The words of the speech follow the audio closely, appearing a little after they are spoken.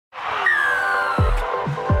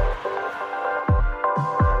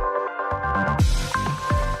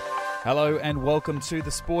Hello and welcome to the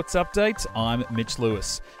Sports Update. I'm Mitch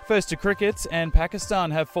Lewis. First to cricket, and Pakistan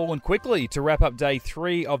have fallen quickly to wrap up day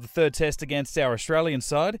 3 of the third test against our Australian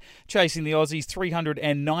side. Chasing the Aussies'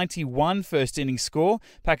 391 first innings score,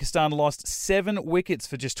 Pakistan lost 7 wickets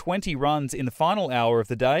for just 20 runs in the final hour of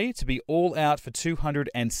the day to be all out for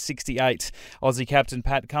 268. Aussie captain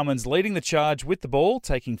Pat Cummins leading the charge with the ball,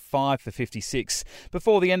 taking 5 for 56.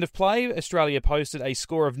 Before the end of play, Australia posted a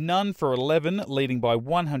score of none for 11, leading by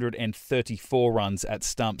 134 runs at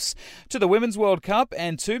stumps. To the Women's World Cup,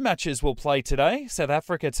 and 2 matches will play today. South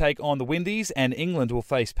Africa take on the Windies and England will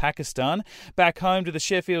face Pakistan. Back home to the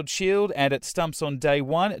Sheffield Shield and at stumps on day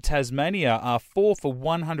 1, Tasmania are 4 for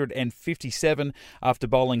 157 after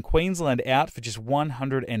bowling Queensland out for just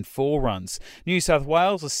 104 runs. New South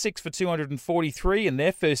Wales are 6 for 243 in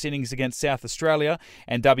their first innings against South Australia,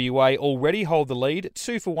 and WA already hold the lead,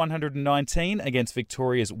 2 for 119 against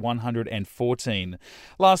Victoria's 114.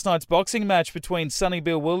 Last night's boxing match between Sonny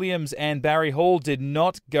Bill Williams and Barry Hall did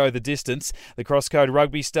not go the distance. The cross-code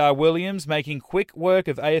rugby star Williams making quick work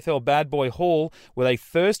of AFL bad boy Hall with a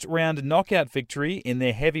first-round knockout victory in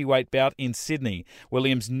their heavyweight bout in Sydney.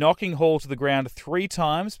 Williams knocking Hall to the ground 3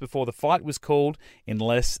 times before the fight was called in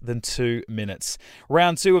less than 2 minutes.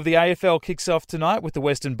 Round 2 of the AFL kicks off tonight with the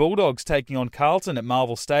Western Bulldogs taking on Carlton at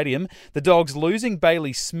Marvel Stadium. The Dogs losing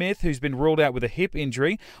Bailey Smith, who's been ruled out with a hip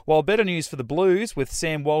injury, while better news for the Blues with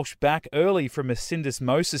Sam Walsh back early from a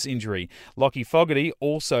syndesmosis injury. Lockie Fogarty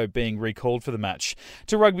also being recalled for the match.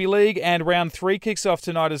 To Rugby League, and round 3 kicks off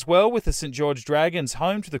tonight as well with the St George Dragons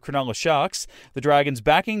home to the Cronulla Sharks. The Dragons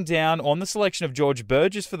backing down on the selection of George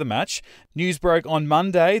Burgess for the match. News broke on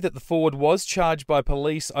Monday that the forward was charged by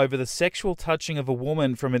police over the sexual touching of a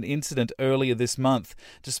woman from an incident earlier this month.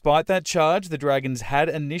 Despite that charge, the Dragons had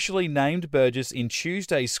initially named Burgess in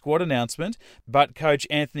Tuesday's squad announcement, but coach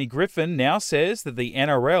Anthony Griffin now says that the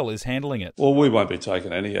NRL is handling it. Well, we won't be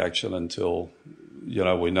taking any action until,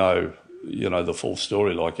 we know, the full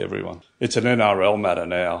story like everyone. It's an NRL matter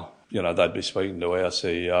now. They'd be speaking to our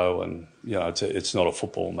CEO and, it's not a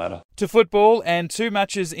football matter. To football, and 2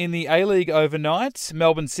 matches in the A-League overnight.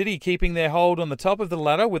 Melbourne City keeping their hold on the top of the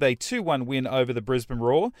ladder with a 2-1 win over the Brisbane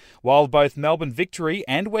Roar, while both Melbourne Victory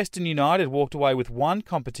and Western United walked away with 1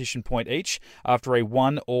 competition point each after a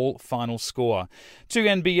 1-1 final score. To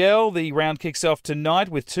NBL, the round kicks off tonight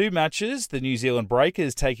with 2 matches. The New Zealand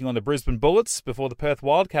Breakers taking on the Brisbane Bullets before the Perth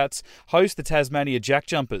Wildcats host the Tasmania Jack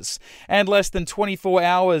Jumpers. And less than 24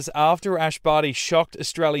 hours after Ash Barty shocked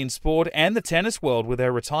Australian sport and the tennis world with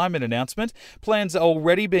her retirement announcement, plans are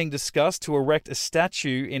already being discussed to erect a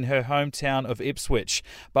statue in her hometown of Ipswich.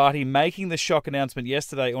 Barty making the shock announcement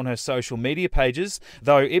yesterday on her social media pages,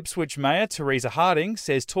 though Ipswich Mayor Teresa Harding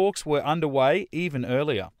says talks were underway even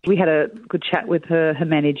earlier. We had a good chat with her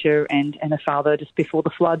manager and her father just before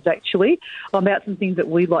the floods, actually, about some things that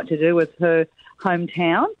we'd like to do with her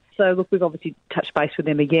hometown. So, look, we've obviously touched base with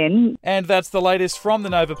them again. And that's the latest from the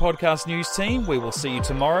Nova Podcast News team. We will see you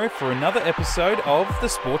tomorrow for another episode of the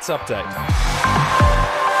Sports Update.